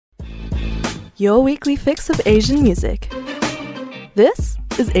your weekly fix of Asian music. This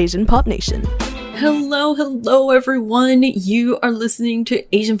is Asian Pop Nation. Hello everyone. You are listening to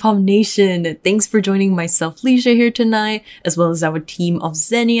Asian Pop Nation. Thanks for joining myself, Leisha, here tonight, as well as our team of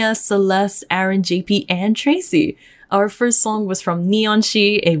Xenia, Celeste, Aaron, JP, and Tracy. Our first song was from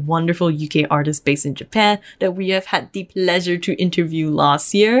Neonshi, a wonderful UK artist based in Japan that we have had the pleasure to interview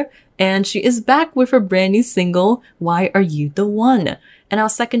last year. And she is back with her brand new single, Why Are You the One? And our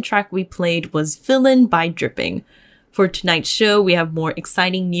second track we played was Villain by Dripping. For tonight's show, we have more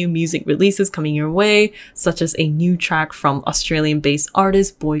exciting new music releases coming your way, such as a new track from Australian-based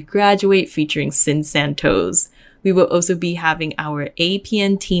artist Boy Graduate featuring Sin Santos. We will also be having our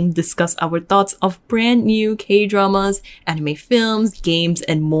APN team discuss our thoughts of brand new K-dramas, anime films, games,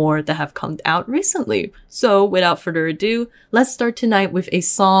 and more that have come out recently. So without further ado, let's start tonight with a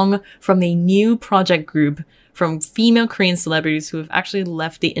song from a new project group from female Korean celebrities who have actually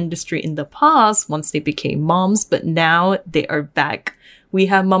left the industry in the past once they became moms, but now they are back. We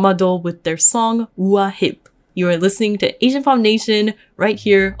have Mama Doll with their song Ua Hip. You are listening to Asian Pop Nation right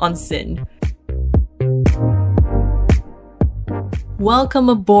here on Sin. Welcome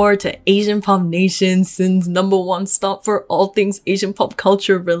aboard to Asian Pop Nation, Sin's #1 stop for all things Asian pop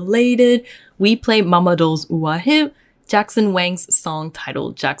culture related. We play Mama Doll's Ua Hip, Jackson Wang's song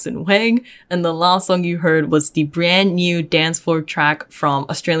titled Jackson Wang, and the last song you heard was the brand new dance floor track from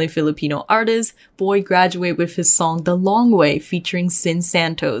Australian-Filipino artist Boy Graduate with his song The Long Way featuring Sin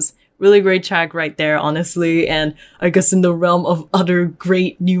Santos. Really great track right there, honestly. And I guess in the realm of other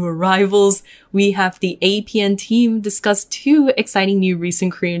great new arrivals, we have the APN team discuss 2 exciting new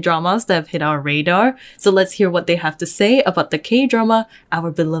recent Korean dramas that have hit our radar. So let's hear what they have to say about the K-drama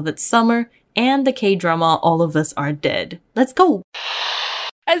Our Beloved Summer and the K-drama All of Us Are Dead. Let's go!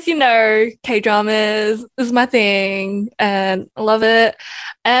 As you know, K-dramas is my thing and I love it.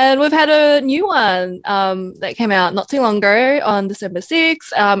 And we've had a new one that came out not too long ago on December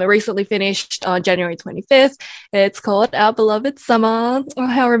 6th. It recently finished on January 25th. It's called Our Beloved Summer. Oh,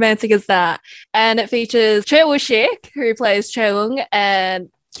 how romantic is that? And it features Choi Woo-shik, who plays Chae-woong, and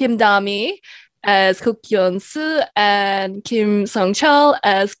Kim Da-mi as Kook Yeon-soo and Kim Sung-chul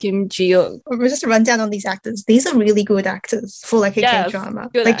as Kim Ji-young. Just to run down on these actors. These are really good actors for like a K-drama.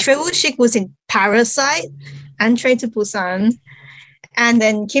 Like Choi Woo-shik was in Parasite and Train to Busan. And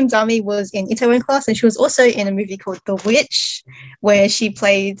then Kim Da-mi was in Itaewon Class, and she was also in a movie called The Witch, where she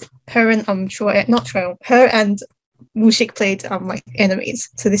played her and her and Woo-shik played like enemies.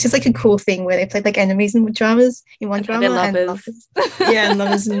 So this is like a cool thing where they played like enemies in dramas in one drama and lovers. And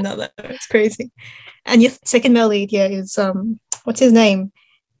lovers in another. It's crazy. And your second male lead is what's his name?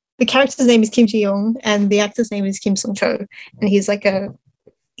 The character's name is Kim Ji-young and the actor's name is Kim Sung-cho. And he's like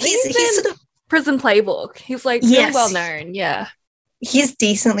he's sort of Prison Playbook. He's like really well known, yeah. He's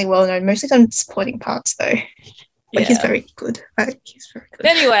decently well known, mostly done supporting parts though. But he's very good. He's very good.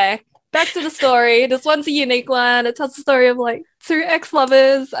 Anyway, back to the story. This one's a unique one. It tells the story of like 2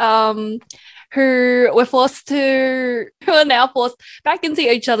 ex-lovers who are now forced back into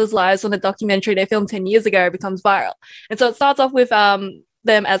each other's lives when a documentary they filmed 10 years ago becomes viral. And so it starts off with them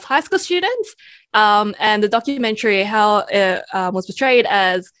as high school students, and the documentary, how it was portrayed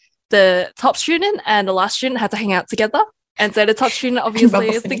as the top student and the last student had to hang out together. And so the top student obviously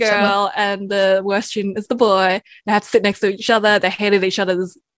is the girl and the worst student is the boy. They have to sit next to each other. They hated each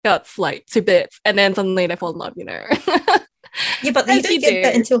other's guts like 2 bits. And then suddenly they fall in love, you know. Yeah, but you don't get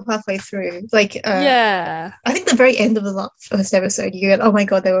that until halfway through. I think the very end of the first episode, you get, oh my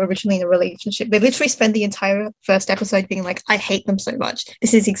god, they were originally in a relationship. They literally spend the entire first episode being like, I hate them so much.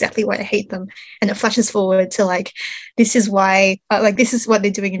 This is exactly why I hate them. And it flashes forward to like, this is why, this is what they're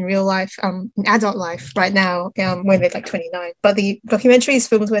doing in real life, in adult life right now, when they're like 29. But the documentary is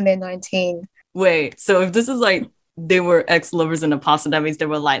filmed when they're 19. Wait, so if this is like, they were ex-lovers in the past, that means they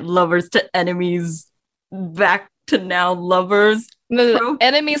were like lovers to enemies back to now lovers. No,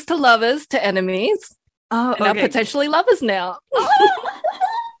 enemies to lovers to enemies. Oh, and now potentially lovers now.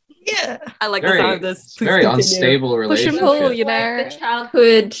 Yeah, I like the sound of this. Please very continue. Unstable relationship. Push and pull, you know. Like the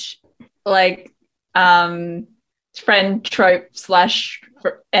childhood, friend trope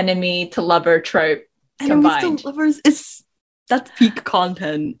 / enemy to lover trope combined. Enemies to lovers that's peak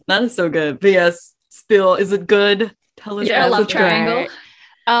content. That is so good. But yes, still, is it good? Tell us. Yeah, love triangle.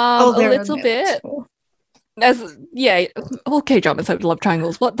 A little bit. All K-dramas have love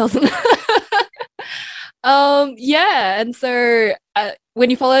triangles. What doesn't? And so when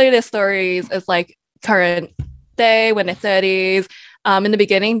you follow their stories, it's like current day when they're 30s. In the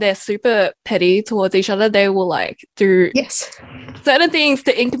beginning, they're super petty towards each other. They will like do certain things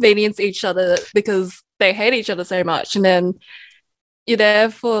to inconvenience each other because they hate each other so much. And then you're there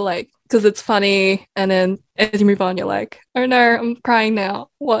for like because it's funny, and then as you move on, you're like, oh no, I'm crying now.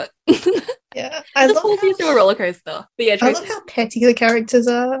 What? Yeah, I love how you through a roller coaster. But yeah, I love how petty the characters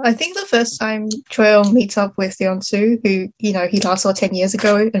are. I think the first time Choi meets up with Yeon-soo, who he last saw 10 years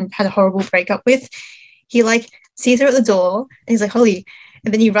ago and had a horrible breakup with, he like sees her at the door and he's like, Holly,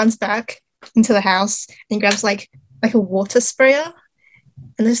 and then he runs back into the house and grabs like a water sprayer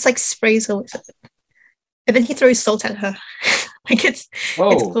and just like sprays her with it, and then he throws salt at her. Like it's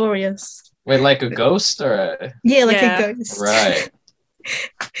glorious. Wait, like a ghost or a a ghost, right?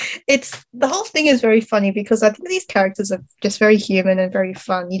 It's the whole thing is very funny because I think these characters are just very human and very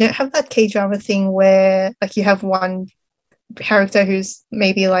fun. You don't have that K-drama thing where like you have one character who's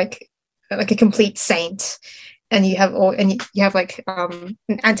maybe like a complete saint, and you have like an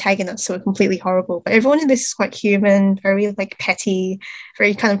antagonist who are completely horrible. But everyone in this is quite human, very like petty,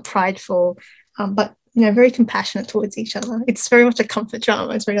 very kind of prideful, but very compassionate towards each other. It's very much a comfort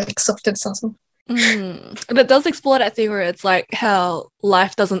drama. It's very like soft and subtle. But it does explore that thing where it's like how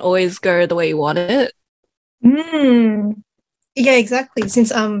life doesn't always go the way you want it. Yeah, exactly.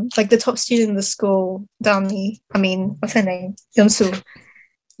 Since like the top student in the school, what's her name? Yeon-soo.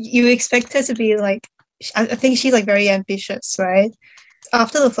 You expect her to be like, I think she's like very ambitious, right?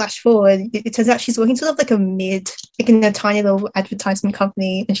 After the flash forward, it turns out she's working sort of like in a tiny little advertisement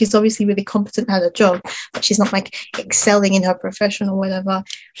company, and she's obviously really competent at her job, but she's not like excelling in her profession or whatever.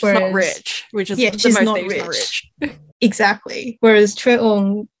 She's not rich, which is she's not rich. Exactly. Whereas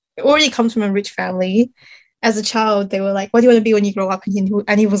Treong already comes from a rich family. As a child, they were like, "What do you want to be when you grow up?"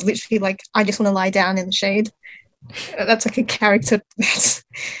 And he was literally like, "I just want to lie down in the shade." That's like a character.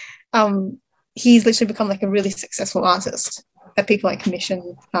 He's literally become like a really successful artist that people like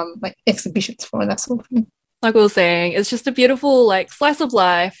commission like exhibitions for and that sort of thing. Like we were saying, it's just a beautiful like slice of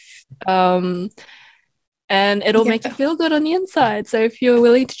life, and it'll make you feel good on the inside. So if you're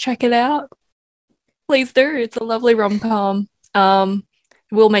willing to check it out, please do. It's a lovely rom-com.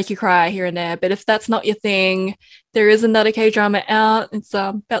 Will make you cry here and there, but if that's not your thing, there is another K-drama out. It's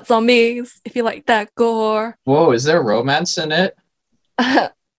about zombies. If you like that gore. Whoa, is there romance in it?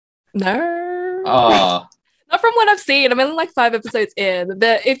 No. Oh. Not from what I've seen. I'm only like 5 episodes in.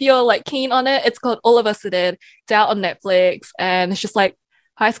 But if you're like keen on it, it's called All of Us Are Dead. It's out on Netflix, and it's just like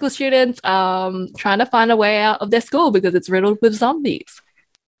high school students trying to find a way out of their school because it's riddled with zombies.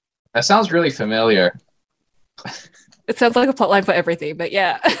 That sounds really familiar. It sounds like a plotline for everything, but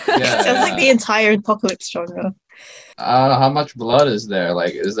yeah. It sounds like the entire apocalypse genre. I don't know, how much blood is there?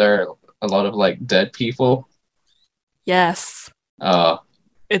 Like, is there a lot of like dead people? Yes. Oh.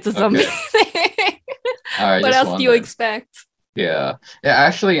 It's a zombie thing. What else do you expect? Yeah.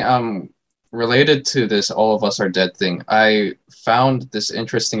 Actually, related to this All of Us Are Dead thing, I found this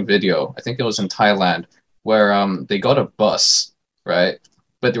interesting video. I think it was in Thailand, where they got a bus, right?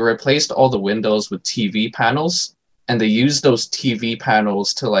 But they replaced all the windows with TV panels, and they used those TV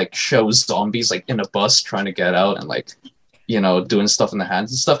panels to like show zombies like in a bus trying to get out and like, doing stuff in the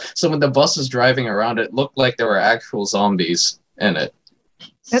hands and stuff. So when the bus was driving around, it looked like there were actual zombies in it.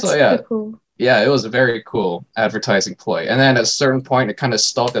 That's super cool. Yeah, it was a very cool advertising ploy. And then at a certain point, it kind of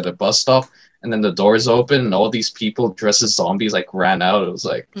stopped at a bus stop, and then the doors opened, and all these people dressed as zombies like ran out. It was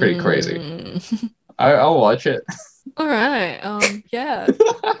like pretty crazy. I'll watch it. All right. Yeah.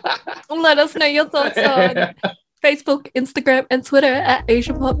 Let us know your thoughts on Facebook, Instagram, and Twitter at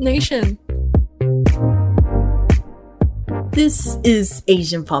Asian Pop Nation. This is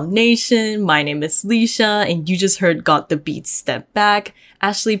Asian Pop Nation. My name is Leisha, and you just heard Got the Beat Step Back,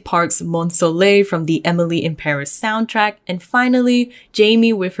 Ashley Park's Mon Soleil from the Emily in Paris soundtrack, and finally,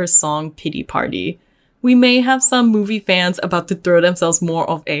 Jamie with her song Pity Party. We may have some movie fans about to throw themselves more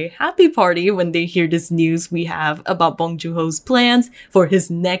of a happy party when they hear this news we have about Bong Joon-ho's plans for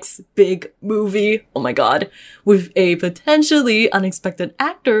his next big movie. Oh my god. With a potentially unexpected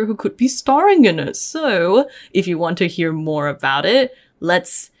actor who could be starring in it. So, if you want to hear more about it,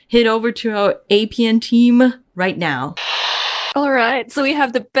 let's head over to our APN team right now. All right. So we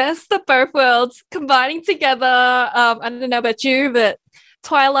have the best of both worlds combining together. I don't know about you, but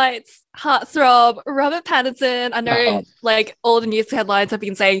Twilight's heartthrob, Robert Pattinson. I know like all the news headlines have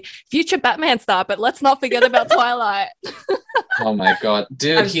been saying future Batman star, but let's not forget about Twilight. Oh my god.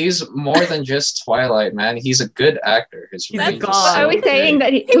 Dude, he's more than just Twilight, man. He's a good actor. His range is so are we saying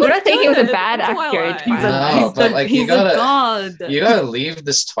that we're not saying he was a bad actor. You gotta leave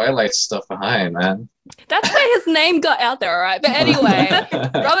this Twilight stuff behind, man. That's where his name got out there, all right? But anyway,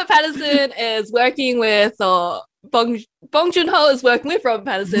 Robert Pattinson is working with Bong Joon-ho is working with Robert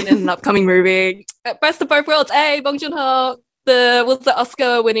Pattinson in an upcoming movie. Best of both worlds. Bong Joon-ho was the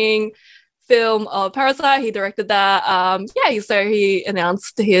Oscar-winning film of Parasite. He directed that. So he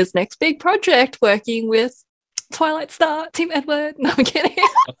announced his next big project working with Twilight star Team Edward. No, I'm kidding.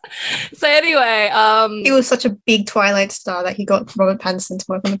 So anyway, he was such a big Twilight star that he got Robert Pattinson to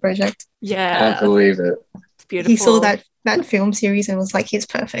work on the project. Yeah, I can't believe it. It's beautiful. He saw that film series and was like, he's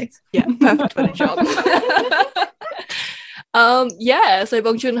perfect. Yeah, perfect for the job. So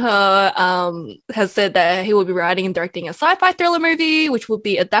Bong Joon-ho has said that he will be writing and directing a sci-fi thriller movie, which will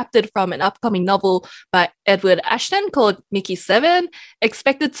be adapted from an upcoming novel by Edward Ashton called Mickey 7,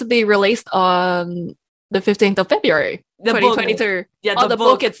 expected to be released on the 15th of February, 2022. The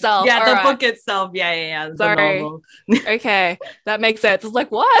book itself. Yeah, All the right. book itself. Yeah. Sorry. Okay, that makes sense. It's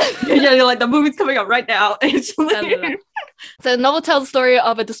like, what? Yeah, you're like, the movie's coming up right now. No. So the novel tells the story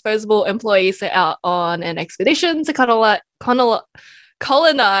of a disposable employee set out on an expedition to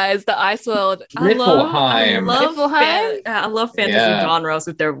colonize the ice world. Niflheim. I love fantasy genres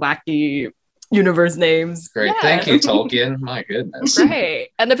with their wacky universe names. Great. Yeah. Thank you, Tolkien. My goodness. Great.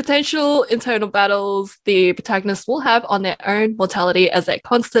 And the potential internal battles the protagonists will have on their own mortality as they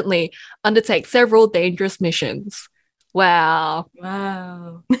constantly undertake several dangerous missions. Wow.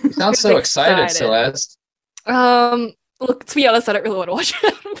 You sound so excited, Celeste. Look, to be honest, I don't really want to watch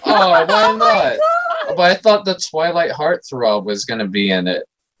it. Oh, why not? But I thought the Twilight Heartthrob was going to be in it.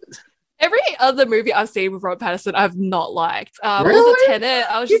 Every other movie I've seen with Robert Pattinson, I've not liked. Really? Was it Tenet?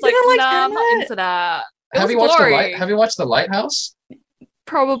 I was just like, didn't like nah, I'm not Tenet? into that. Have you watched The Lighthouse?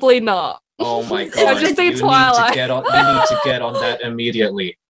 Probably not. Oh my I've god! just seen you Twilight. You need to get on that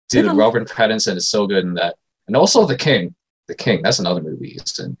immediately, dude. Robert Pattinson is so good in that, and also The King. The King. That's another movie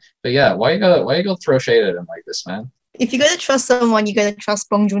he's in. But yeah, why you go throw shade at him like this, man? If you're going to trust someone, you got to trust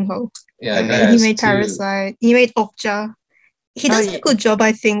Bong Joon-ho. Yeah, he made Parasite. He made Okja. He does a good job,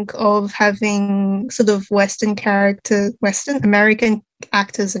 I think, of having sort of Western American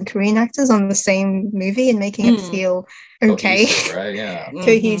actors and Korean actors on the same movie and making it feel okay. Cohesive, right? Yeah.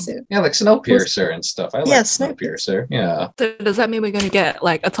 Cohesive. Yeah, like Snowpiercer and stuff. I like Snowpiercer. Yeah. So does that mean we're going to get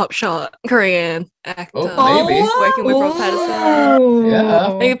like a top shot Korean actor maybe. working with Robert Pattinson?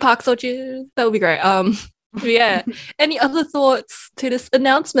 Yeah. Maybe Park Seo-joon. That would be great. Yeah. Any other thoughts to this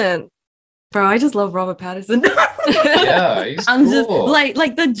announcement? Bro, I just love Robert Pattinson. Yeah, he's I'm cool. just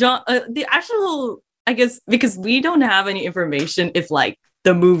like the actual, I guess, because we don't have any information if like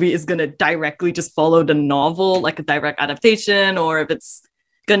the movie is gonna directly just follow the novel, like a direct adaptation, or if it's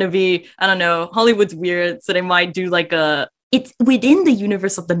gonna be, I don't know, Hollywood's weird, so they might do like it's within the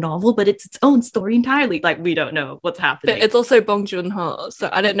universe of the novel, but it's its own story entirely. Like, we don't know what's happening. But it's also Bong Joon-ho, so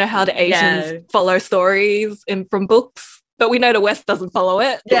I don't know how the Asians follow stories from books. But we know the West doesn't follow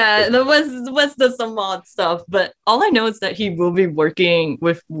it. Yeah, the West does some odd stuff. But all I know is that he will be working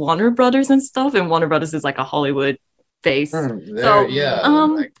with Warner Brothers and stuff. And Warner Brothers is like a Hollywood base. Like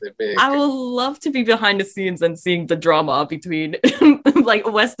they're big. I would love to be behind the scenes and seeing the drama between like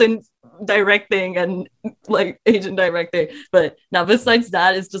Western directing and like Asian directing. But now besides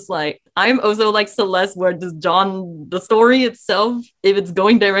that, it's just like, I'm also like Celeste, where the story itself, if it's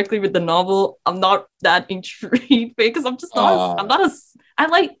going directly with the novel, I'm not that intrigued because I'm just not I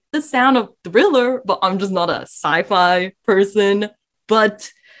like the sound of thriller, but I'm just not a sci-fi person.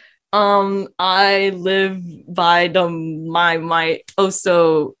 But I live by my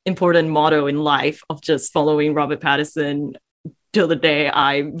also important motto in life of just following Robert Pattinson till the day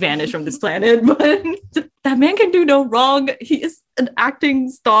I vanish from this planet. But that man can do no wrong. He is an acting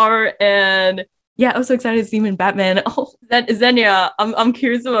star, and yeah, I'm so excited to see him in Batman. Oh, Xenia, I'm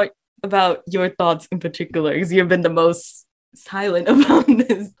curious about your thoughts in particular, because you've been the most silent about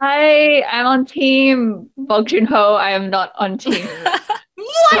this. I am on team Bong Joon-ho. I am not on team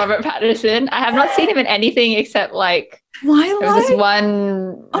Robert Pattinson. I have not seen him in anything except like there was this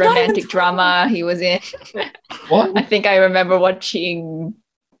one romantic drama he was in. What? I think I remember watching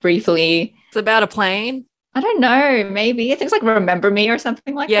briefly. It's about a plane. I don't know, maybe. I think it's like Remember Me or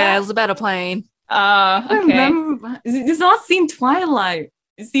something like that. Yeah, it was about a plane. Okay. You've not seen Twilight.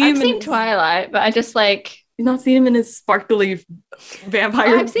 I've seen Twilight, but I just like... You've not seen him in his sparkly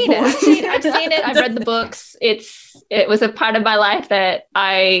vampire I've seen it. I've seen it. I've read the books. It was a part of my life that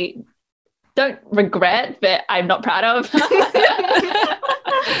I don't regret, but I'm not proud of.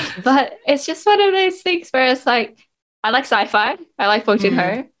 But it's just one of those things where it's like, I like sci-fi. I like Bong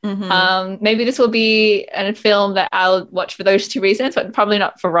Joon-ho. Maybe this will be a film that I'll watch for those two reasons, but probably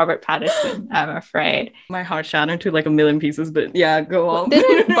not for Robert Pattinson, I'm afraid. My heart shattered to like a million pieces, but yeah, go on.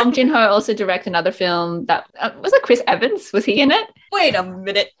 Didn't Bong Joon-ho also direct another film that was it Chris Evans? Was he in it? Wait a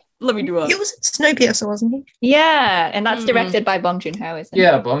minute. Let me do a... He was Snowpiercer, wasn't he? Yeah, and that's directed by Bong Joon-ho, isn't it?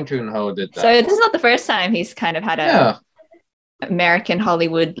 Yeah, Bong Joon-ho did that. So this is not the first time he's kind of had a American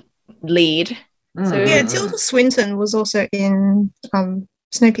Hollywood lead. So yeah, Tilda Swinton was also in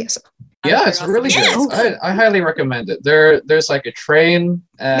Snowpiercer. Yeah, it's really good. I highly recommend it. There's like a train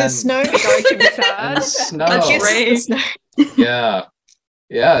and There's snow. and snow. Yeah.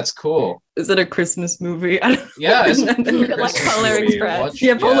 Yeah, it's cool. Is it a Christmas movie? Yeah, it's like Polar Express.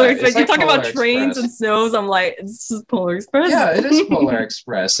 Yeah, Polar Express. You're talking about Polar trains Express. and snows. I'm like, it's just Polar Express. Yeah, it is Polar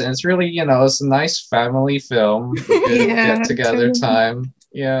Express, and it's really, it's a nice family film. Good get together time.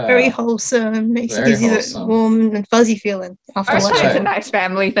 Yeah, very wholesome. Makes it gives you that warm and fuzzy feeling after watching. watching. It's a nice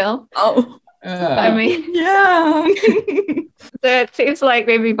family film. Oh, I mean, yeah. So it seems like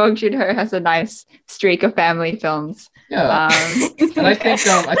maybe Bong Joon-ho has a nice streak of family films. Yeah, and I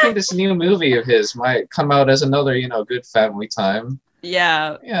think this new movie of his might come out as another, good family time.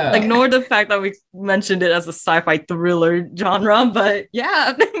 Yeah. Yeah. Ignore the fact that we mentioned it as a sci-fi thriller genre, but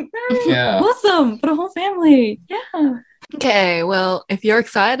yeah, awesome for the whole family. Yeah. Okay, well, if you're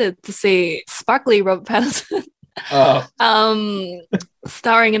excited to see sparkly Robert Pattinson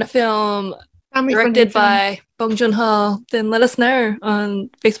starring in a film directed by Bong Joon-ho, then let us know on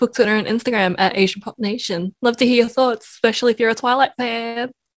Facebook, Twitter, and Instagram at Asian Pop Nation. Love to hear your thoughts, especially if you're a Twilight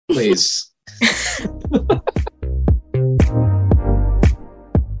fan. Please.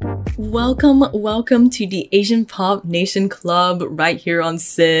 Welcome to the Asian Pop Nation Club right here on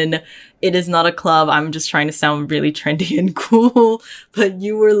Sin. It is not a club. I'm just trying to sound really trendy and cool. But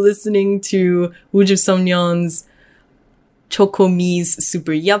you were listening to Wooju Seonyeon's Chokomi's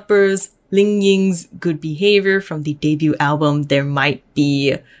Super Yuppers, Ling Ying's Good Behavior from the debut album There Might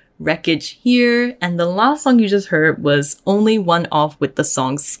Be Wreckage Here, and the last song you just heard was Only One Off with the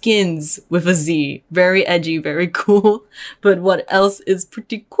song Skins with a Z. Very edgy, very cool. But what else is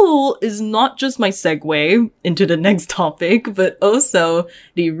pretty cool is not just my segue into the next topic, but also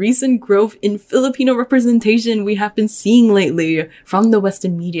the recent growth in Filipino representation we have been seeing lately from the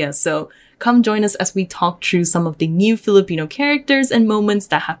Western media. So come join us as we talk through some of the new Filipino characters and moments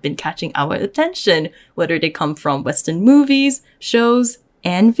that have been catching our attention, whether they come from Western movies, shows,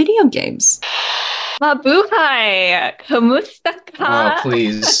 and video games. Mabuhay! Kamusta ka? Oh,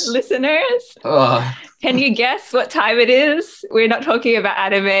 please. Listeners? Can you guess what time it is? We're not talking about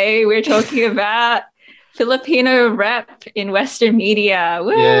anime. We're talking about Filipino rep in Western media.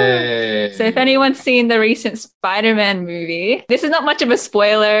 Woo! Yay. So if anyone's seen the recent Spider-Man movie, this is not much of a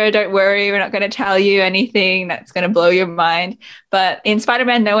spoiler. Don't worry. We're not going to tell you anything that's going to blow your mind. But in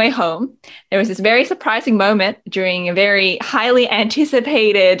Spider-Man No Way Home, there was this very surprising moment during a very highly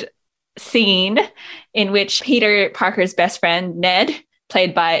anticipated scene in which Peter Parker's best friend, Ned,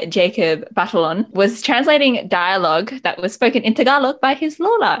 played by Jacob Batalon, was translating dialogue that was spoken in Tagalog by his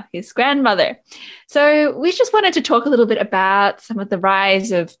Lola, his grandmother. So we just wanted to talk a little bit about some of the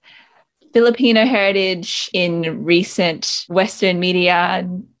rise of Filipino heritage in recent Western media,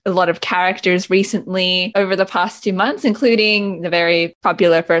 a lot of characters recently over the past 2 months, including the very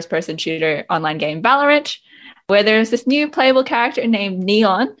popular first-person shooter online game Valorant, where there's this new playable character named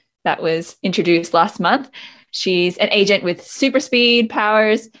Neon that was introduced last month. She's an agent with super speed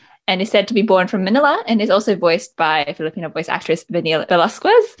powers and is said to be born from Manila and is also voiced by Filipino voice actress Vanille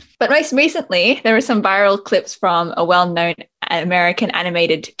Velasquez. But most recently, there were some viral clips from a well-known American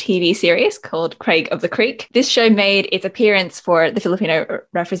animated TV series called Craig of the Creek. This show made its appearance for the Filipino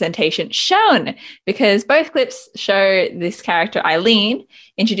representation shown because both clips show this character Eileen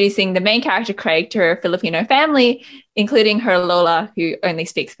introducing the main character Craig to her Filipino family, including her Lola, who only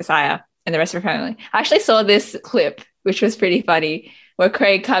speaks Visaya, and the rest of her family. I actually saw this clip, which was pretty funny, where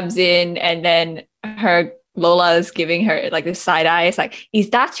Craig comes in and then her Lola is giving her like this side eye. It's like,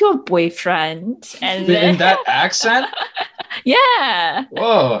 is that your boyfriend? And in that accent? Yeah.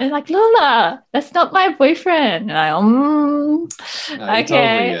 Whoa. And like, Lola, that's not my boyfriend. And I, no, okay.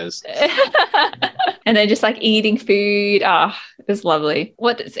 Totally is. And then just like eating food. It was lovely.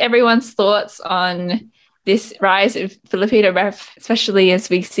 What's everyone's thoughts on this rise of Filipino rep, especially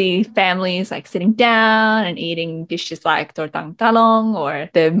as we see families like sitting down and eating dishes like tortang talong, or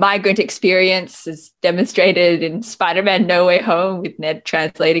the migrant experience is demonstrated in Spider-Man No Way Home with Ned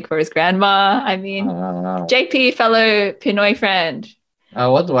translating for his grandma. I mean, JP, fellow Pinoy friend.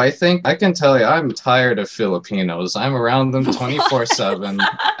 What do I think? I can tell you, I'm tired of Filipinos. I'm around them 24/7.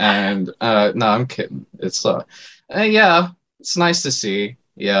 And no, I'm kidding. It's yeah, it's nice to see.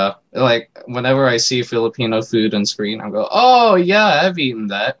 Yeah, like whenever I see Filipino food on screen, I go, oh yeah, I've eaten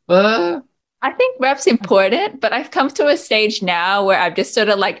that. But I think rep's important, but I've come to a stage now where I've just sort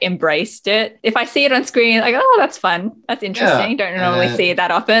of like embraced it. If I see it on screen, like, oh, that's fun. That's interesting. Don't normally see it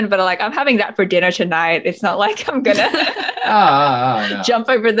that often, but like I'm having that for dinner tonight. It's not like I'm gonna jump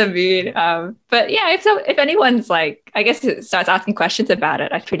over the moon. But yeah, if anyone's like, I guess it starts asking questions about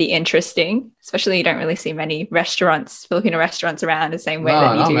it, that's pretty interesting. Especially you don't really see many Filipino restaurants around the same way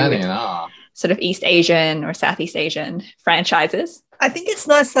that you do with sort of East Asian or Southeast Asian franchises. I think it's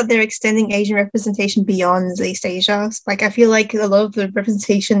nice that they're extending Asian representation beyond East Asia. Like, I feel like a lot of the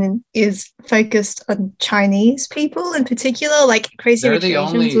representation is focused on Chinese people in particular. Like, Crazy Rich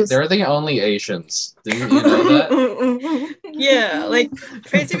Asians they're the only Asians. Didn't you know that? Yeah, like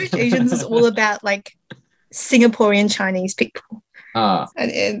Crazy Rich Asians is all about like Singaporean Chinese people.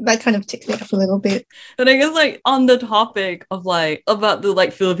 And that kind of ticked me off a little bit. And I guess like on the topic of like about the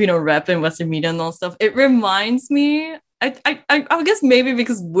like Filipino rep and Western media and all stuff, it reminds me. I guess maybe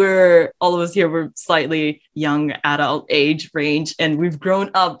because all of us here we're slightly young adult age range and we've grown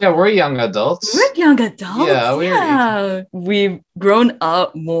up. Yeah, we're young adults. We're young adults. Yeah. We've grown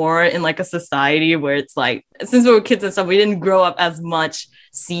up more in like a society where it's like, since we were kids and stuff, we didn't grow up as much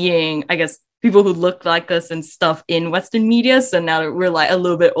seeing, I guess, people who look like us and stuff in Western media. So now that we're like a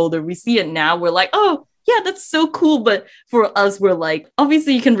little bit older, we see it now. We're like, oh, yeah, that's so cool. But for us, we're like,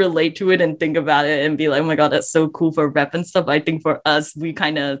 obviously you can relate to it and think about it and be like, oh my God, that's so cool for rep and stuff. I think for us, we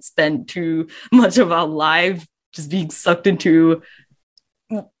kind of spend too much of our life just being sucked into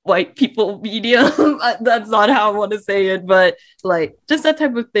white people media. That's not how I want to say it, but like just that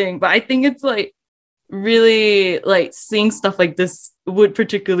type of thing. But I think it's like really like seeing stuff like this would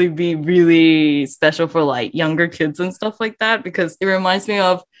particularly be really special for like younger kids and stuff like that, because it reminds me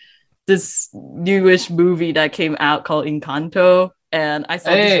of this newish movie that came out called Encanto, and I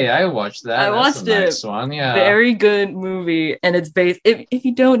saw. I watched that. I watched it. Nice one, yeah. Very good movie, and it's based. If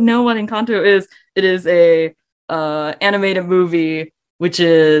you don't know what Encanto is, it is a animated movie which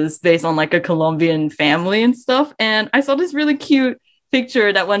is based on like a Colombian family and stuff. And I saw this really cute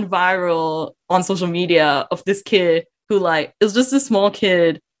picture that went viral on social media of this kid who like it was just a small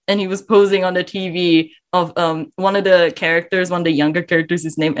kid. And he was posing on the TV of one of the younger characters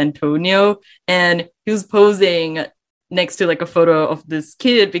is named Antonio. And he was posing next to like a photo of this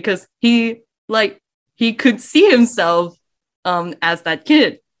kid because he could see himself as that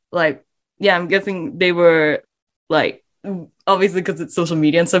kid. Like, yeah, I'm guessing they were like, obviously because it's social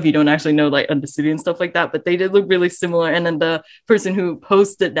media and stuff, you don't actually know like on the city and stuff like that, but they did look really similar. And then the person who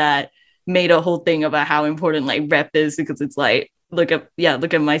posted that made a whole thing about how important like rep is, because it's like, look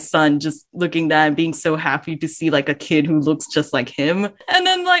at my son just looking that and being so happy to see like a kid who looks just like him. And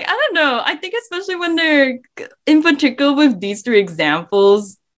then like, I don't know, I think especially when they're in particular with these three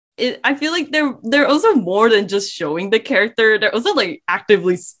examples, I feel like they're also more than just showing the character. They're also like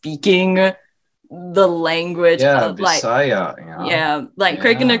actively speaking the language of Visaya,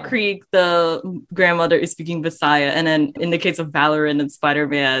 Craig in the Creek, the grandmother is speaking Visaya, and then in the case of Valorant and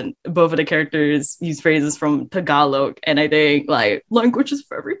Spider-Man, both of the characters use phrases from Tagalog, and I think like language is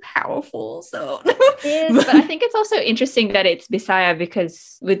very powerful. So it is, but I think it's also interesting that it's Visaya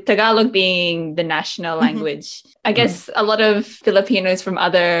because with Tagalog being the national language, I guess a lot of Filipinos from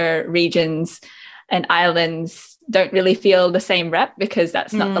other regions and islands don't really feel the same rep because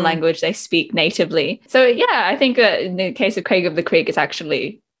that's not the language they speak natively. So yeah, I think in the case of Craig of the Creek, it's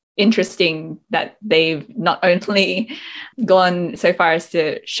actually interesting that they've not only gone so far as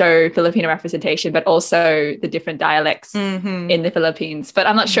to show Filipino representation, but also the different dialects in the Philippines. But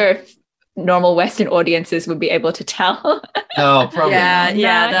I'm not sure if normal Western audiences would be able to tell. No, probably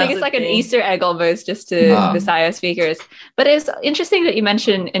not. I think it's like an Easter egg almost just to Visaya speakers. But it's interesting that you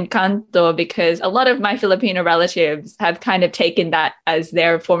mentioned Encanto because a lot of my Filipino relatives have kind of taken that as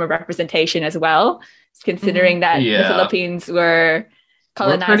their form of representation as well, considering that the Philippines were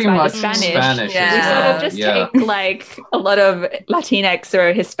colonized by the Spanish. We sort of just take like a lot of Latinx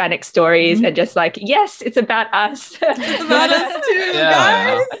or Hispanic stories and just like, yes, it's about us. It's about us too,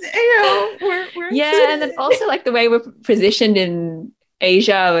 guys. We're and then also like the way we're positioned in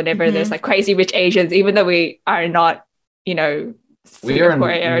Asia, whenever there's like Crazy Rich Asians, even though we are not,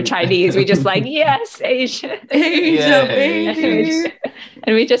 Singaporean or Chinese, we just like, yes, Asian. Asia.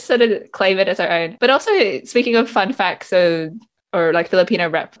 And we just sort of claim it as our own. But also, speaking of fun facts, or like Filipino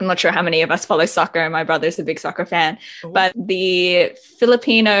rep. I'm not sure how many of us follow soccer. My brother's a big soccer fan. But the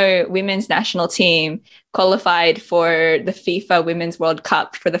Filipino women's national team qualified for the FIFA Women's World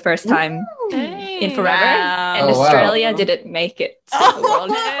Cup for the first time in forever. Wow. And Australia didn't make it to the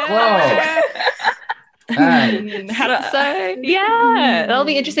World Cup. So, yeah, that'll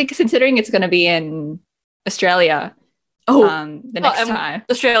be interesting considering it's going to be in Australia. the next time.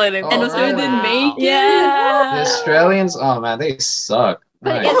 Australia didn't. And Australia didn't make it. Yeah. The Australians, oh man, they suck.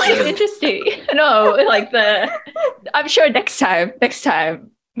 But it's interesting. No, like I'm sure next time,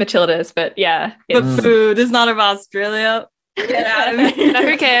 Matildas, but yeah. But food is not about Australia. Yeah, no,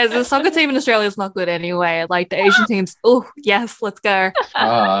 who cares? The soccer team in Australia is not good anyway. Like the Asian teams, oh yes, let's go.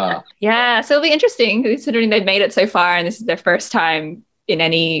 Yeah, so it'll be interesting considering they've made it so far and this is their first time in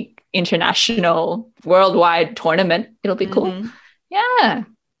any international worldwide tournament. It'll be cool. Yeah.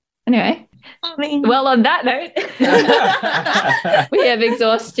 Anyway. Well, on that note, we have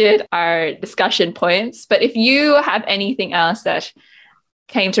exhausted our discussion points. But if you have anything else that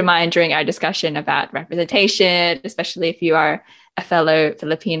came to mind during our discussion about representation, especially if you are a fellow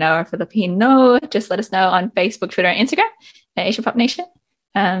Filipino or Filipino, just let us know on Facebook, Twitter, and Instagram at Asian Pop Nation.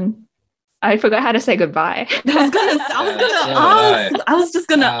 I forgot how to say goodbye. I was just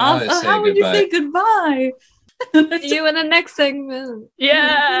gonna ask, how would you say goodbye? See you in the next segment.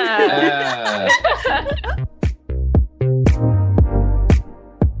 Yeah.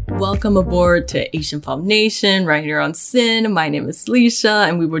 Welcome aboard to Asian Pop Nation right here on Sin. My name is Leisha,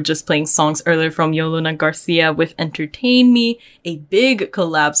 and we were just playing songs earlier from Yolanda Garcia with Entertain Me, a big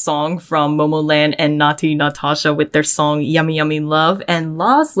collab song from Momoland and Nati Natasha with their song Yummy Yummy Love, and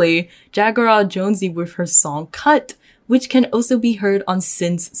lastly, Jagara Jonesy with her song Cut, which can also be heard on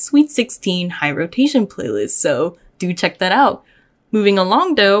Sin's Sweet 16 High Rotation playlist, so do check that out. Moving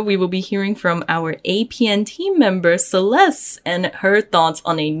along though, we will be hearing from our APN team member Celeste and her thoughts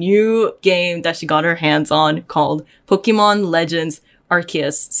on a new game that she got her hands on called Pokemon Legends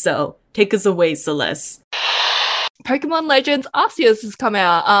Arceus. So take us away, Celeste. Pokemon Legends Arceus has come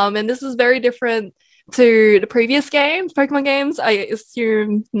out, and this is very different to the previous games, Pokemon games. I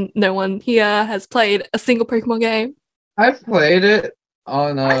assume no one here has played a single Pokemon game. I've played it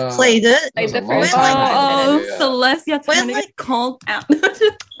on I've played it. Celeste, you have to called out. You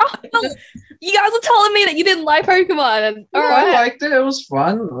guys are telling me that you didn't like Pokemon. I liked it. It was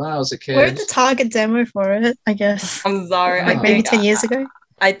fun when I was a kid. We're the target demo for it, I guess. I'm sorry. Like maybe 10 years ago.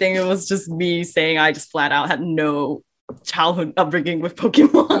 I think it was just me saying I just flat out had no childhood upbringing with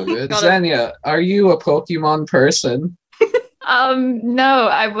Pokemon. Xenia, are you a Pokemon person?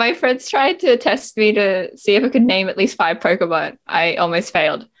 No, my friends tried to test me to see if I could name at least 5 Pokemon. I almost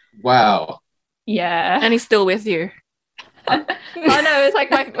failed. Wow. Yeah. And he's still with you. Oh no, it's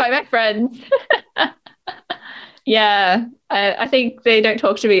like my friends. Yeah. I think they don't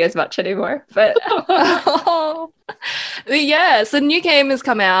talk to me as much anymore. But yeah, so the new game has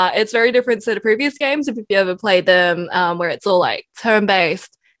come out. It's very different to the previous games if you ever played them, where it's all like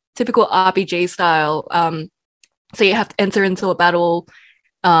turn-based, typical RPG style. So you have to enter into a battle,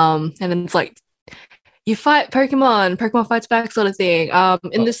 and then it's like you fight Pokemon fights back sort of thing.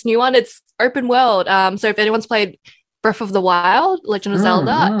 In this new one, it's open world. So if anyone's played Breath of the Wild, Legend of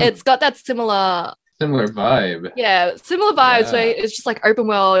Zelda, it's got that similar vibe. Yeah, similar vibes. Yeah. Where it's just like open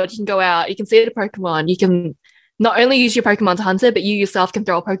world. You can go out, you can see the Pokemon. You can not only use your Pokemon to hunt it, but you yourself can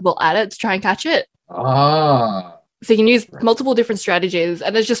throw a Pokeball at it to try and catch it. So you can use multiple different strategies,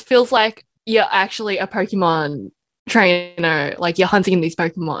 and it just feels like you're actually a Pokemon trainer, like you're hunting these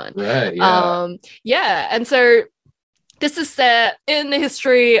Pokemon. Right, yeah. Yeah, and so this is set in the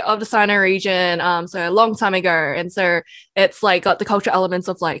history of the Sinnoh region, so a long time ago, and so it's like got the cultural elements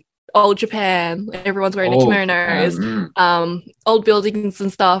of like old Japan. Everyone's wearing kimonos, old buildings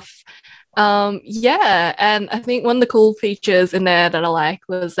and stuff. Yeah, and I think one of the cool features in there that I like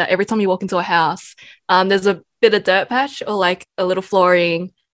was that every time you walk into a house, there's a bit of dirt patch or like a little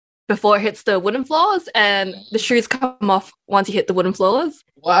flooring before it hits the wooden floors, and the shoes come off once you hit the wooden floors.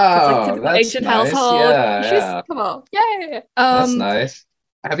 Wow, so it's like ancient household. Yeah. Come on, yay! That's nice.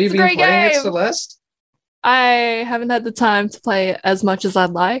 Have you been playing it, Celeste? I haven't had the time to play it as much as I'd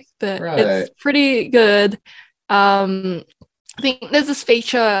like, but it's pretty good. I think there's this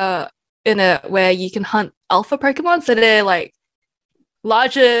feature in it where you can hunt alpha Pokemon, so they're like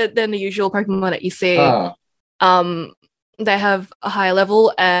larger than the usual Pokemon that you see. They have a higher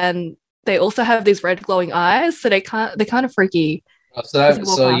level, and they also have these red glowing eyes, so they're kind of freaky.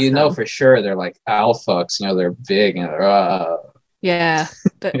 So you know for sure they're like alphas, you know, they're big and yeah.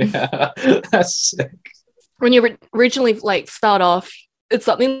 Yeah, that's sick. When you originally like start off, it's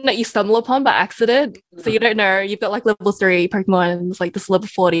something that you stumble upon by accident, so you don't know. You've got like level 3 Pokemon, and it's like this level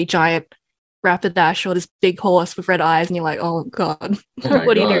 40 giant Rapidash or this big horse with red eyes, and you're like, oh god,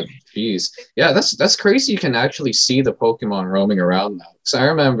 what do you do? Jeez, yeah, that's crazy. You can actually see the Pokemon roaming around now. So I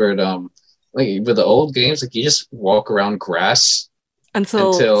remembered, like with the old games, like you just walk around grass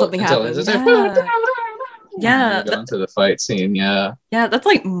until something happens. Go into the fight scene. Yeah, that's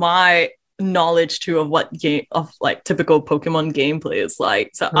like my knowledge too of what game of like typical Pokemon gameplay is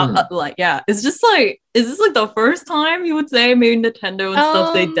like. So like it's just like, is this like the first time you would say maybe Nintendo and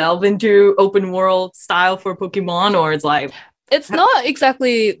stuff they delve into open world style for Pokemon, or it's like it's not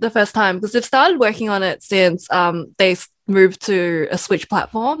exactly the first time because they've started working on it since they moved to a Switch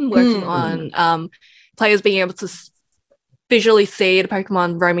platform, working on players being able to visually see the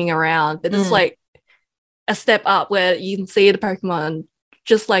Pokemon roaming around, but it's like a step up where you can see the Pokemon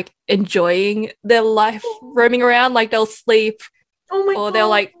just like enjoying their life roaming around, like they'll sleep or they'll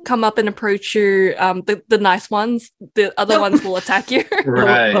like come up and approach you. The nice ones, the other ones will attack you.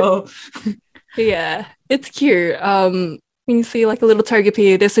 Right. Yeah, it's cute. When you see like a little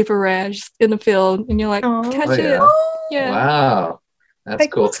Togepi, they're super rare just in the field, and you're like, catch it. Yeah. Wow, that's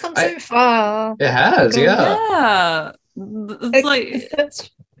cool. It's come so far. It has, yeah. It's like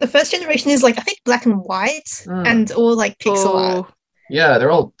the first generation is like I think black and white and all like pixel art. Yeah,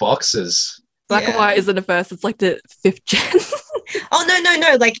 they're all boxes. Black and white isn't the first; it's like the 5th gen. Oh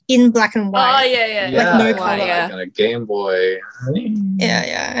no! Like in black and white. Oh yeah. Like no color. Like on a Game Boy.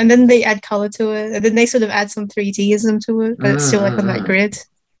 Yeah. And then they add color to it, and then they sort of add some 3Dism to it, but it's still like on that grid.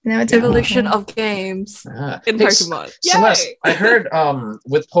 Now it's evolution of games in Pokemon. Celeste, I heard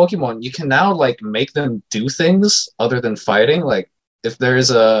with Pokemon you can now like make them do things other than fighting. Like if there's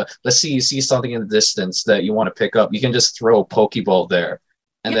let's see, you see something in the distance that you want to pick up, you can just throw a Pokeball there,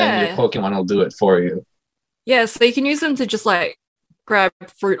 and then your Pokemon will do it for you. Yeah, so you can use them to just like grab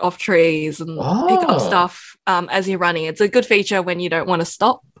fruit off trees and pick up stuff as you're running. It's a good feature when you don't want to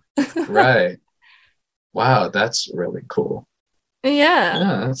stop. Right. Wow, that's really cool.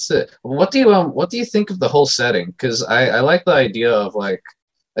 Yeah, that's it. What do you think of the whole setting? Because I like the idea of like,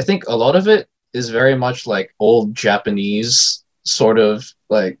 I think a lot of it is very much like old Japanese sort of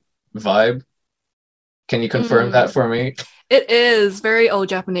like vibe. Can you confirm that for me? It is very old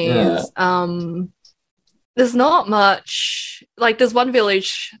Japanese. There's not much, like there's one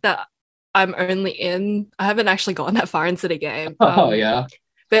village that I'm only in. I haven't actually gotten that far into the game.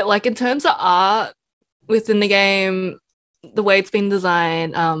 But like in terms of art within the game, the way it's been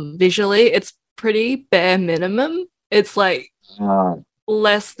designed visually, it's pretty bare minimum. It's like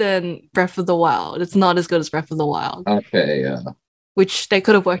less than Breath of the Wild. It's not as good as Breath of the Wild. Okay, yeah. Which they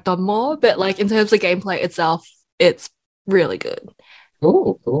could have worked on more, but like in terms of gameplay itself, it's really good.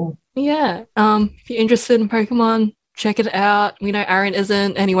 Cool. Yeah. If you're interested in Pokemon, check it out. We know Aaron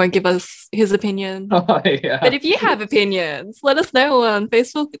isn't, and he won't give us his opinion. But if you have opinions, let us know on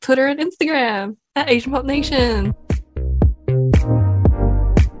Facebook, Twitter, and Instagram at Asian Pop Nation.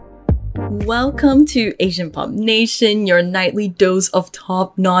 Welcome to Asian Pop Nation, your nightly dose of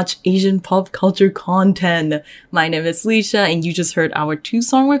top-notch Asian pop culture content. My name is Leisha, and you just heard our 2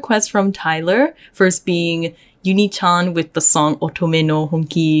 song requests from Tyler. First being Uni-chan with the song Otome no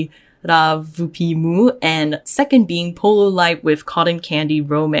Honki Ra Vupimu, and second being Polo Light with Cotton Candy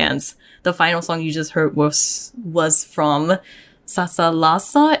Romance. The final song you just heard was from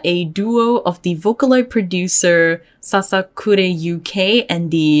Sasalasa, a duo of the Vocaloid producer Sasakure UK and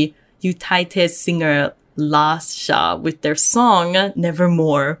the Utaite singer Lasha with their song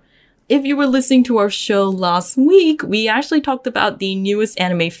Nevermore. If you were listening to our show last week, we actually talked about the newest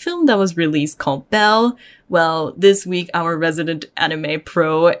anime film that was released called Belle. Well, this week, our resident anime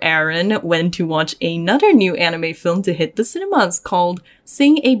pro, Aaron, went to watch another new anime film to hit the cinemas called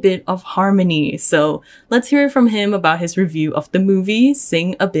Sing a Bit of Harmony. So let's hear from him about his review of the movie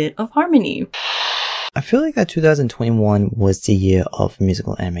Sing a Bit of Harmony. I feel like that 2021 was the year of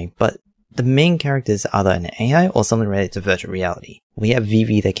musical anime, but the main character is either an AI or something related to virtual reality. We have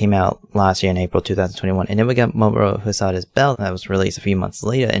Vivi that came out last year in April 2021, and then we got Mamoru Hosada's Belle that was released a few months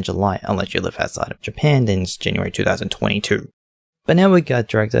later in July, unless you live outside of Japan, then it's January 2022. But now we got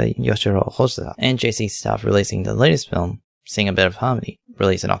director Yoshiro Hosoda and JC Staff releasing the latest film, Sing a Bit of Harmony,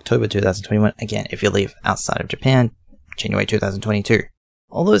 released in October 2021, again if you live outside of Japan, January 2022.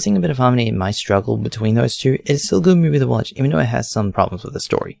 Although Sing a Bit of Harmony might struggle between those two, it's still a good movie to watch, even though it has some problems with the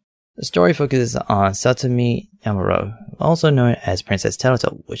story. The story focuses on Satomi Amuro, also known as Princess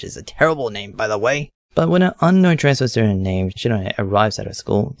Teruto, which is a terrible name by the way. But when an unknown transfer student named Shinoe arrives at her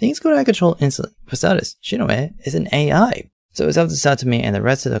school, things go out of control instantly. For starters, Shinoe is an AI, so it's up to Satomi and the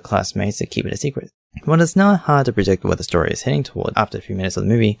rest of the classmates to keep it a secret. While it's not hard to predict what the story is heading toward after a few minutes of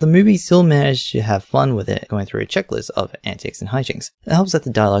the movie still managed to have fun with it, going through a checklist of antics and hijinks. It helps that the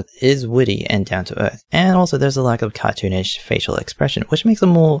dialogue is witty and down to earth, and also there's a lack of cartoonish facial expression, which makes it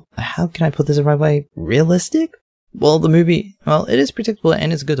more, how can I put this the right way, realistic? Well, the movie, it is predictable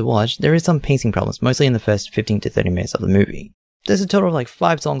and it's good to watch. There is some pacing problems, mostly in the first 15 to 30 minutes of the movie. There's a total of like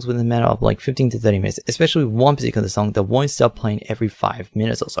 5 songs within a matter of like 15 to 30 minutes, especially one particular song that won't stop playing every 5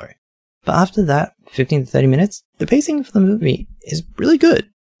 minutes or so. But after that 15 to 30 minutes, the pacing for the movie is really good.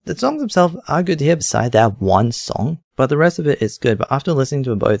 The songs themselves are good to hear beside that one song, but the rest of it is good. But after listening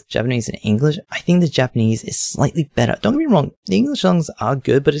to both Japanese and English, I think the Japanese is slightly better. Don't get me wrong, the English songs are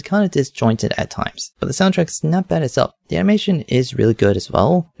good, but it's kind of disjointed at times. But the soundtrack's not bad itself. The animation is really good as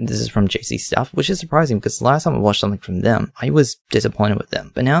well. This is from JC Stuff, which is surprising because the last time I watched something from them, I was disappointed with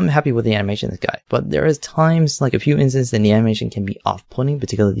them. But now I'm happy with the animation of this guy. But there is times, like a few instances, that the animation can be off-putting,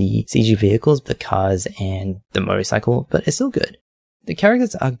 particularly the CG vehicles, the cars, and the motorcycle, but it's still good. The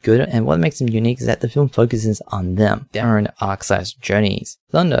characters are good, and what makes them unique is that the film focuses on them, their own arc-sized journeys.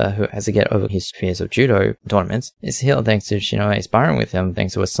 Thunder, who has to get over his fears of judo tournaments, is healed thanks to Shinoe sparring with him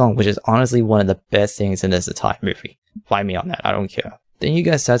thanks to a song, which is honestly one of the best things in this entire movie. Fight me on that, I don't care. The new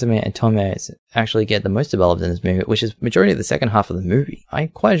guys Satomi and Tome actually get the most developed in this movie, which is majority of the second half of the movie. I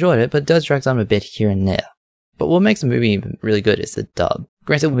quite enjoyed it, but it does drag on a bit here and there. But what makes the movie really good is the dub.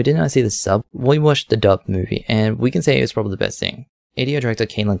 Granted, we did not see the sub, we watched the dub movie, and we can say it's probably the best thing. ADO director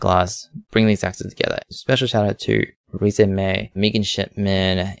Caitlin Glass bring these actors together. Special shout out to Reese May, Megan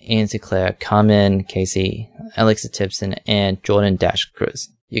Shipman, Ian Sinclair, Carmen Casey, Alexa Tipson, and Jordan Dash Cruz.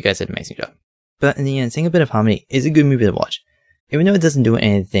 You guys did an amazing job. But in the end, Sing a Bit of Harmony is a good movie to watch. Even though it doesn't do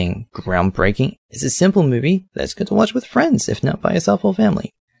anything groundbreaking, it's a simple movie that's good to watch with friends, if not by yourself or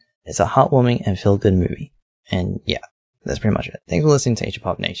family. It's a heartwarming and feel-good movie. And yeah, that's pretty much it. Thanks for listening to Asian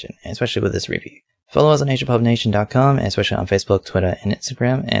Pop Nation, and especially with this review. Follow us on AsianPopNation.com, and especially on Facebook, Twitter, and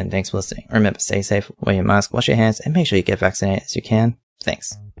Instagram, and thanks for listening. Remember, stay safe, wear your mask, wash your hands, and make sure you get vaccinated as you can.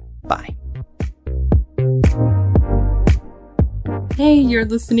 Thanks. Bye. Hey, you're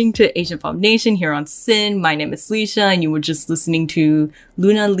listening to Asian Pop Nation here on Sin. My name is Leisha, and you were just listening to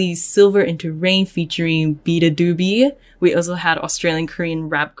Luna Lee's Silver into Rain featuring Beta Doobie. We also had Australian Korean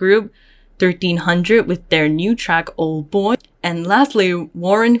rap group 1300 with their new track Old Boy. And lastly,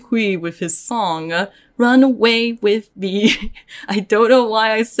 Warren Hui with his song Run Away With Me. I don't know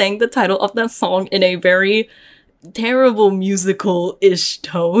why I sang the title of that song in a very terrible musical-ish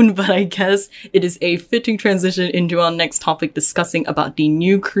tone, but I guess it is a fitting transition into our next topic discussing about the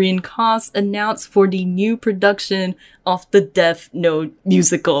new Korean cast announced for the new production of the Death Note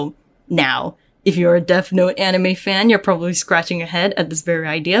musical. Now, if you're a Death Note anime fan, you're probably scratching your head at this very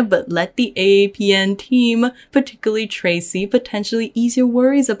idea, but let the AAPN team, particularly Tracy, potentially ease your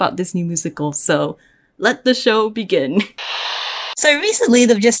worries about this new musical. So, let the show begin. So recently,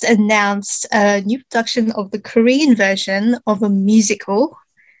 they've just announced a new production of the Korean version of a musical.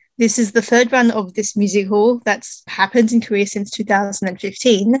 This is the third run of this musical that's happened in Korea since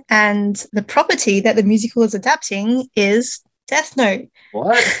 2015. And the property that the musical is adapting is Death Note.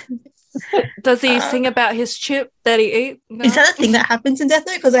 What? Does he sing about his chip that he ate? No? Is that a thing that happens in Death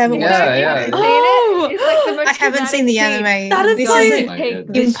Note? Because I haven't watched it. Yeah. Oh, like I haven't seen the anime. That is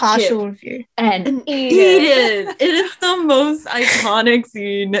like impartial review. And eat it. It is the most iconic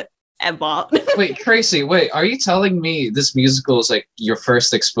scene ever. Wait, Tracy, are you telling me this musical is like your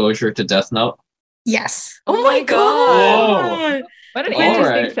first exposure to Death Note? Yes. Oh my god. What an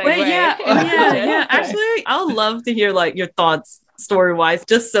interesting segue. Wait, yeah. Actually, I would love to hear like your thoughts story-wise,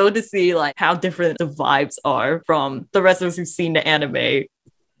 just so to see like how different the vibes are from the rest of us who've seen the anime.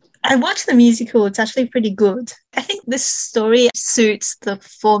 I watched the musical. It's actually pretty good. I think this story suits the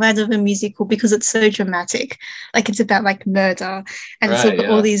format of a musical because it's so dramatic. Like it's about like murder and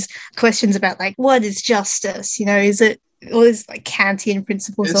all these questions about like what is justice? You know, is it all these like Kantian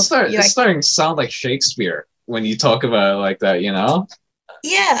principles? It's starting to sound like Shakespeare when you talk about it like that, you know?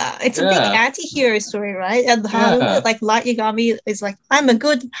 Yeah, it's a big anti-hero story, right? At the heart of it, like Light Yagami is like, I'm a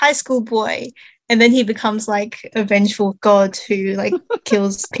good high school boy. And then he becomes like a vengeful god who like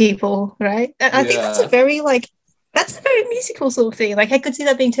kills people, right? And I think that's a very musical sort of thing. Like I could see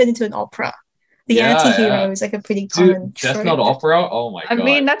that being turned into an opera. The anti-hero is like a pretty common trope. Death Note opera? Oh my god. I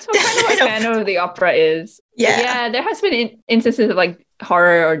mean, that's what kind of what fan of the opera is. Yeah, there has been instances of like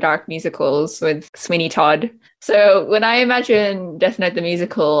horror or dark musicals with Sweeney Todd. So when I imagine Death Note the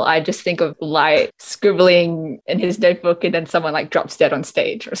musical, I just think of Light scribbling in his notebook and then someone like drops dead on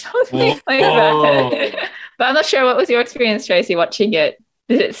stage or something like that. But I'm not sure, what was your experience, Tracy, watching it?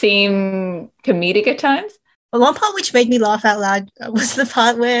 Did it seem comedic at times? One part which made me laugh out loud was the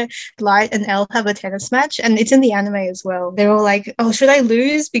part where Light and Elle have a tennis match, and it's in the anime as well. They're all like, oh, should I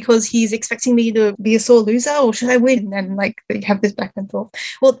lose because he's expecting me to be a sore loser, or should I win? And like they have this back and forth.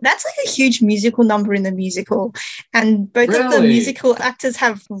 Well, that's like a huge musical number in the musical, and both of the musical actors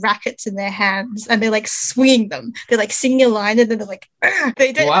have rackets in their hands, and they're like swinging them. They're like singing a line, and then they're like, argh!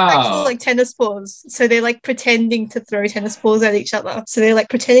 They don't have actual like tennis balls, so they're like pretending to throw tennis balls at each other. So they're like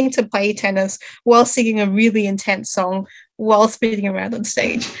pretending to play tennis while singing a really intense song while spinning around on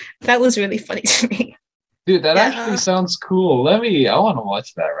stage. That was really funny to me. Dude, that actually sounds cool. I want to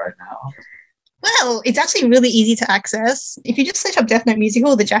watch that right now. Well, it's actually really easy to access. If you just search up Death Note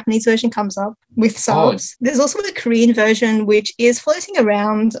Musical, the Japanese version comes up with subs. There's also a Korean version, which is floating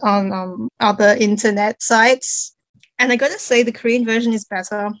around on other internet sites. And I gotta say, the Korean version is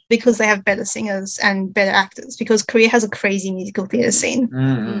better because they have better singers and better actors, because Korea has a crazy musical theatre scene.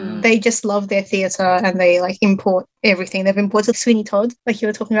 Mm-hmm. They just love their theatre and they like import everything. They've imported Sweeney Todd, like you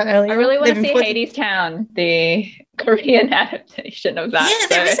were talking about earlier. I really want to see Hadestown, the Korean adaptation of that.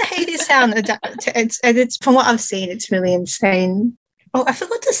 Yeah, there is a Hadestown and it's from what I've seen, it's really insane. Oh, I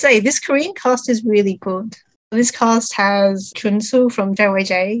forgot to say, this Korean cast is really good. This cast has Chunsu from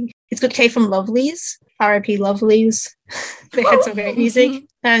JYJ. It's got Kay from Lovelies. R.I.P. Lovelies. They had some great music.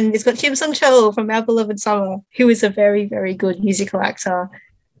 And it's got Kim Sung-cho from Our Beloved Summer, who is a very, very good musical actor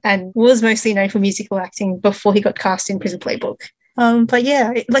and was mostly known for musical acting before he got cast in Prison Playbook. But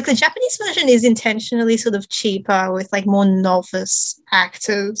yeah, like the Japanese version is intentionally sort of cheaper with like more novice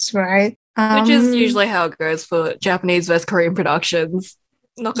actors, right? Which is usually how it goes for Japanese versus Korean productions.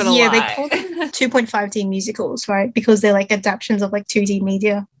 Not gonna lie. Yeah, they call them 2.5D musicals, right? Because they're like adaptations of like 2D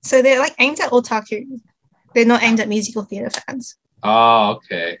media. So they're like aimed at otaku. They're not aimed at musical theatre fans. Oh,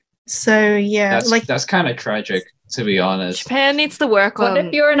 okay. So yeah, that's kind of tragic, to be honest. Japan needs to work on. What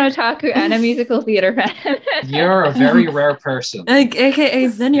if you're an otaku and a musical theatre fan? You're a very rare person. Like, AKA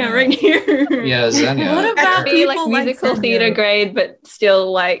Xenia right here. Yeah, Xenia. What about be like musical theatre grade, but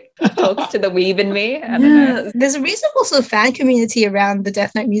still like talks to the weeb in me? I don't know. There's a reasonable sort of fan community around the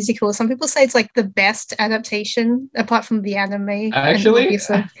Death Note musical. Some people say it's like the best adaptation apart from the anime. Actually,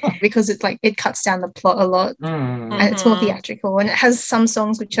 because it's like it cuts down the plot a lot and it's more theatrical, and it has some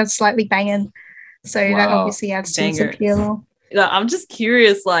songs which are slightly banging. So that obviously adds to its appeal. No, I'm just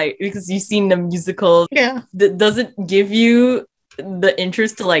curious, like, because you've seen the musical. Yeah. Does it give you the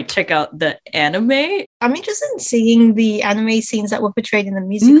interest to like check out the anime? I'm interested in seeing the anime scenes that were portrayed in the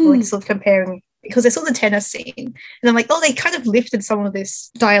musical, like sort of comparing, because I saw the tennis scene and I'm like, oh, they kind of lifted some of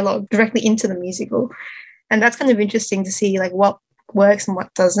this dialogue directly into the musical. And that's kind of interesting to see like what works and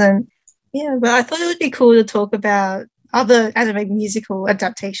what doesn't. Yeah, but I thought it would be cool to talk about other anime musical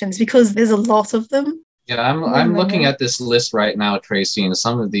adaptations because there's a lot of them. Yeah, I'm looking at this list right now, Tracy, and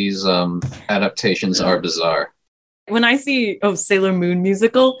some of these adaptations are bizarre. When I see Sailor Moon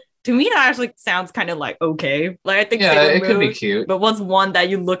musical, to me that actually sounds kind of like okay. Like I think Sailor Moon, could be cute. But what's one that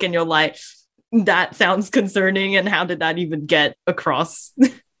you look and you're like, that sounds concerning, and how did that even get across?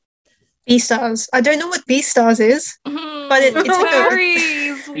 Beastars. I don't know what Beastars is, but it's furries.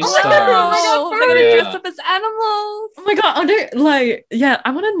 Oh my god, they're gonna dress up as animals. Oh my god,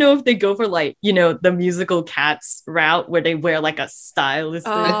 I want to know if they go for like, you know, the musical Cats route where they wear like a stylist.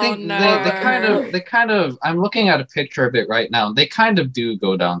 I think they kind of. I'm looking at a picture of it right now. They kind of do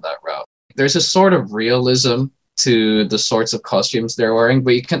go down that route. There's a sort of realism to the sorts of costumes they're wearing,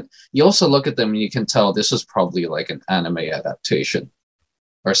 but you also look at them and you can tell this was probably like an anime adaptation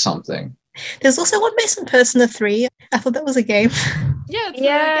or something. There's also one based on Persona 3. I thought that was a game. Yeah,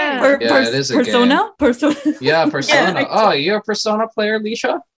 it is a Persona? game. Persona. Yeah, Persona. Oh, you're a Persona player,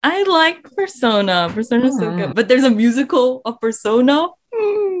 Leisha? I like Persona. Persona's so good. But there's a musical of Persona.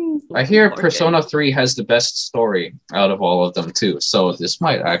 I hear Persona 3 has the best story out of all of them too. So this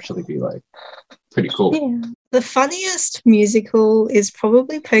might actually be like pretty cool. Yeah. The funniest musical is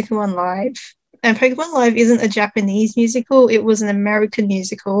probably Pokemon Live. And Pokemon Live isn't a Japanese musical. It was an American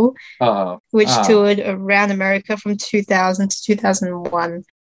musical, which toured around America from 2000 to 2001.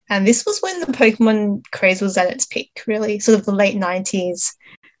 And this was when the Pokemon craze was at its peak, really, sort of the late 90s.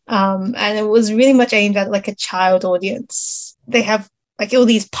 And it was really much aimed at like a child audience. They have like all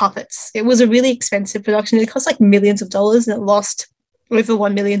these puppets. It was a really expensive production. It cost like millions of dollars and it lost over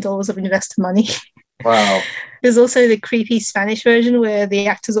 $1 million of investor money. Wow. There's also the creepy Spanish version where the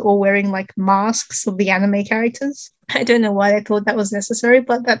actors are all wearing like masks of the anime characters. I don't know why they thought that was necessary,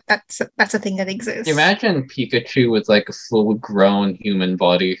 but that's a thing that exists. Imagine Pikachu with like a full-grown human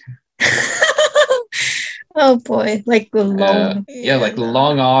body. Oh boy, like the long... Yeah, like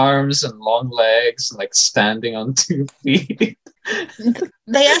long arms and long legs, like standing on 2 feet.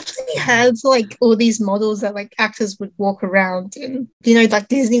 They actually had like all these models that like actors would walk around in, you know, like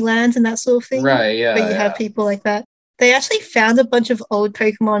Disneyland and that sort of thing. Right, yeah. Where you have people like that. They actually found a bunch of old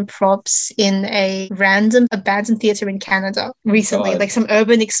Pokemon props in a random abandoned theater in Canada recently. Like some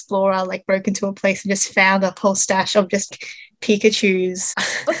urban explorer like broke into a place and just found a whole stash of just Pikachus.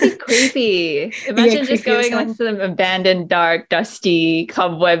 That's creepy. Imagine just going like to some abandoned, dark, dusty,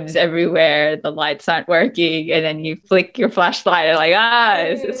 cobwebs everywhere. The lights aren't working, and then you flick your flashlight and like,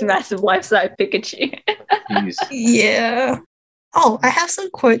 it's this massive life-size Pikachu. Yeah. Oh, I have some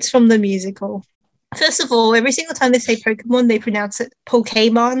quotes from the musical. First of all, every single time they say Pokemon, they pronounce it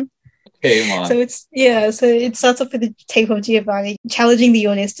Pokemon. Pokemon. So it starts off with the tape of Giovanni challenging the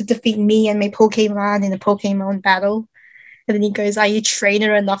audience to defeat me and my Pokemon in a Pokemon battle. And then he goes, "Are you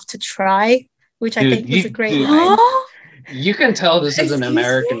trainer enough to try?" Which I think was a great line. You can tell this is an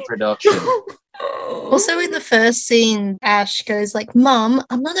American production. Also in the first scene, Ash goes like, "Mom,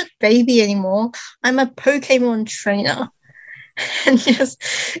 I'm not a baby anymore. I'm a Pokemon trainer." And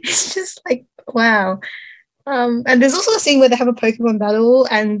it's just like, wow. And there's also a scene where they have a Pokemon battle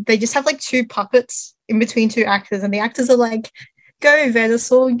and they just have like two puppets in between two actors, and the actors are like, "Go,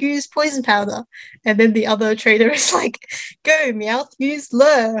 Venusaur, use poison powder." And then the other trainer is like, "Go, Meowth, use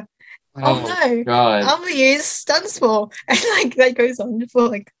lure." Oh no, God. I'm gonna use stun spore. And like that goes on for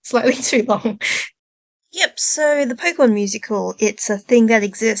like slightly too long. Yep, so the Pokemon musical, it's a thing that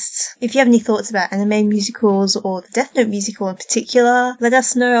exists. If you have any thoughts about anime musicals or the Death Note musical in particular, let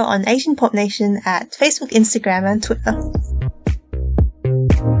us know on Asian Pop Nation at Facebook, Instagram, and Twitter.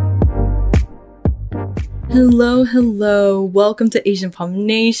 Hello. Welcome to Asian Pop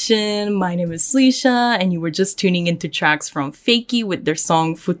Nation. My name is Leisha, and you were just tuning into tracks from Fakey with their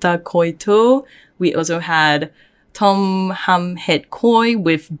song Futa Koito. We also had Tom Ham Het Koi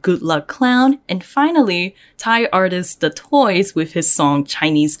with Good Luck Clown, and finally, Thai artist The Toys with his song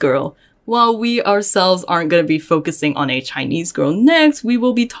Chinese Girl. While we ourselves aren't going to be focusing on a Chinese girl next, we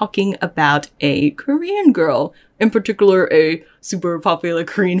will be talking about a Korean girl, in particular a super popular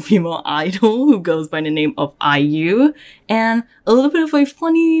Korean female idol who goes by the name of IU, and a little bit of a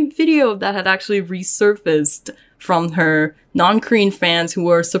funny video that had actually resurfaced from her non-Korean fans who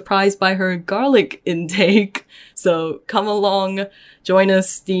were surprised by her garlic intake. So come along, join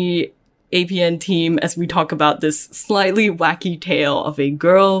us, the APN team, as we talk about this slightly wacky tale of a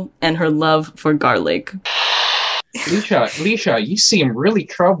girl and her love for garlic. Leisha, you seem really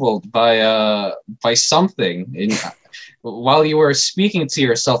troubled by something. While you were speaking to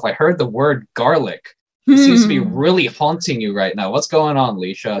yourself, I heard the word garlic. It seems to be really haunting you right now. What's going on,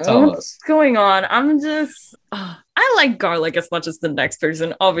 Leisha? Tell us. What's going on? I'm just... I like garlic as much as the next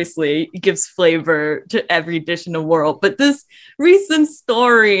person. Obviously, it gives flavor to every dish in the world. But this recent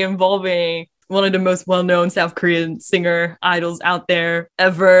story involving one of the most well-known South Korean singer idols out there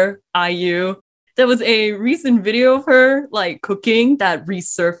ever, IU, there was a recent video of her like cooking that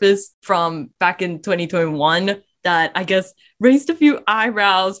resurfaced from back in 2021 that I guess raised a few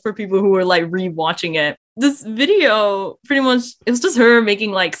eyebrows for people who were like rewatching it. This video, pretty much, it was just her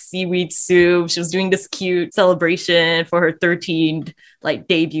making like seaweed soup. She was doing this cute celebration for her 13th like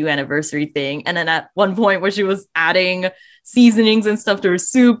debut anniversary thing. And then at one point where she was adding seasonings and stuff to her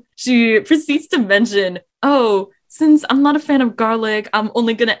soup, she proceeds to mention, "Oh, since I'm not a fan of garlic, I'm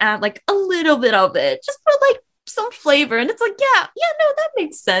only gonna add like a little bit of it just for like some flavor." And it's like, yeah, no, that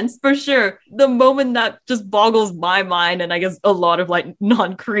makes sense for sure. The moment that just boggles my mind, and I guess a lot of like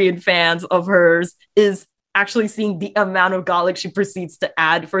non-Korean fans of hers, is actually seeing the amount of garlic she proceeds to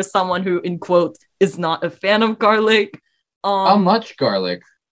add for someone who, in quotes, is not a fan of garlic. How much garlic?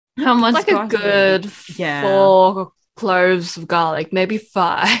 How much? Like garlic? A good 4 cloves of garlic, maybe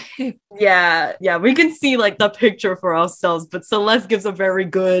 5. Yeah, we can see like the picture for ourselves, but Celeste gives a very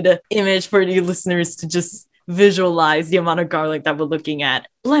good image for you listeners to just visualize the amount of garlic that we're looking at.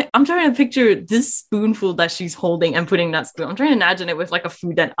 Like, I'm trying to picture this spoonful that she's holding and putting that spoon. I'm trying to imagine it with like a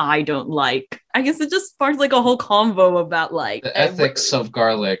food that I don't like. I guess it just sparks like a whole convo about like the ethics of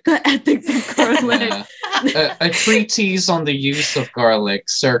garlic. The ethics of garlic. A treatise on the use of garlic,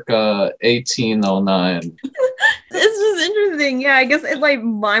 circa 1809. It's just interesting. Yeah, I guess it like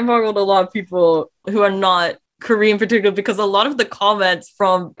mind-boggled a lot of people who are not Korean in particular, because a lot of the comments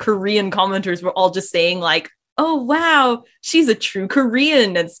from Korean commenters were all just saying like, "Oh wow, she's a true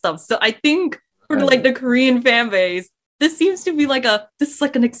Korean" and stuff. So I think for like the Korean fan base, this seems to be like this is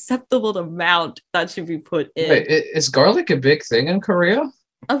like an acceptable amount that should be put in. Wait, is garlic a big thing in Korea?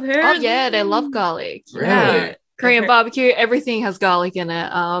 Apparently. Oh yeah, they love garlic. Really? Yeah. Korean barbecue, everything has garlic in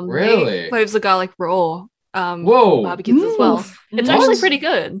it. Really? Flavors of garlic raw. Whoa. Barbecues as well. It's actually pretty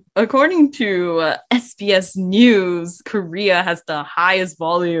good. According to SBS News, Korea has the highest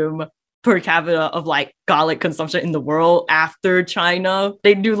volume per capita of like garlic consumption in the world after China.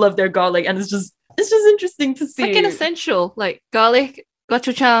 They do love their garlic, and it's just interesting to see. It's like an essential, like garlic,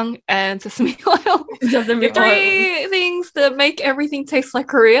 gochujang, and sesame oil. Sesame oil. 3 things that make everything taste like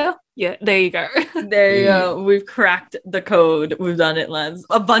Korea. Yeah, there you go. There you go. We've cracked the code. We've done it, Lens.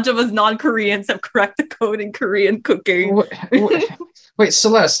 A bunch of us non-Koreans have cracked the code in Korean cooking. Wait,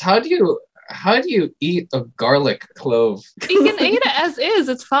 Celeste, how do how do you eat a garlic clove? You can eat it as is.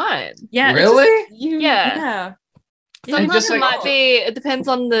 It's fine. Yeah. Really? Yeah. Sometimes it might be. It depends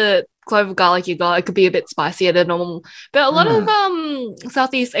on the clove of garlic you got. It could be a bit spicier than normal. But a lot of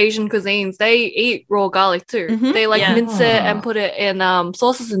Southeast Asian cuisines, they eat raw garlic too. Mm-hmm. They mince it and put it in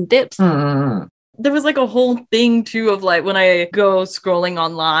sauces and dips. Mm-hmm. There was like a whole thing too of like when I go scrolling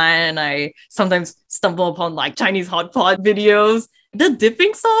online, I sometimes stumble upon like Chinese hot pot videos. The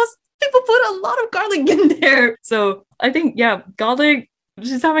dipping sauce, people put a lot of garlic in there. So I think, garlic,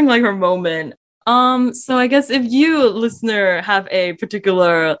 she's having like her moment. So I guess if you, listener, have a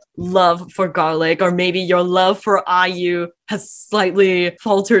particular love for garlic, or maybe your love for IU has slightly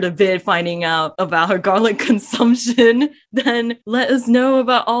faltered a bit finding out about her garlic consumption, then let us know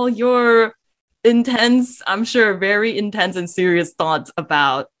about all your intense, I'm sure very intense and serious thoughts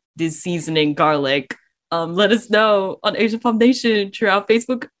about this seasoning garlic. Let us know on Asian Pop Nation throughout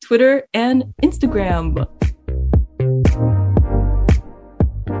Facebook, Twitter, and Instagram.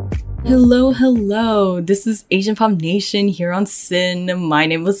 Hello. This is Asian Pop Nation here on SYN. My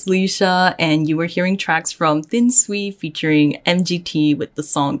name was Leisha, and you were hearing tracks from Thin Sui featuring MGT with the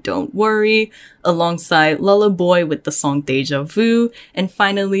song Don't Worry, alongside Lulla Boy with the song Deja Vu, and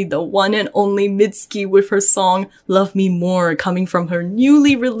finally the one and only Mitski with her song Love Me More, coming from her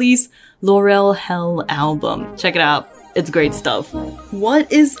newly released Laurel Hell album. Check it out. It's great stuff.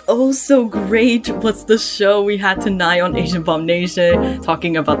 What is oh so great was the show we had tonight on Asian Pop Nation,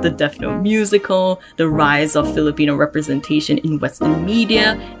 talking about the Death Note musical, the rise of Filipino representation in Western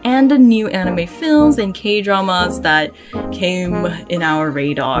media, and the new anime films and K-dramas that came in our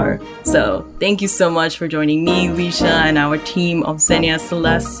radar. So thank you so much for joining me, Leisha, and our team of Xenia,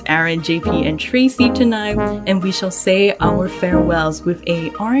 Celeste, Aaron, JP, and Tracy tonight, and we shall say our farewells with a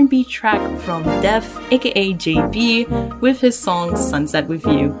R&B track from Def, aka JB, with his song Sunset With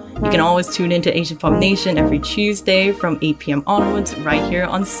You. You can always tune into Asian Pop Nation every Tuesday from 8 p.m. onwards right here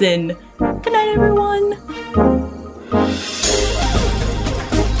on SYN. Good night, everyone!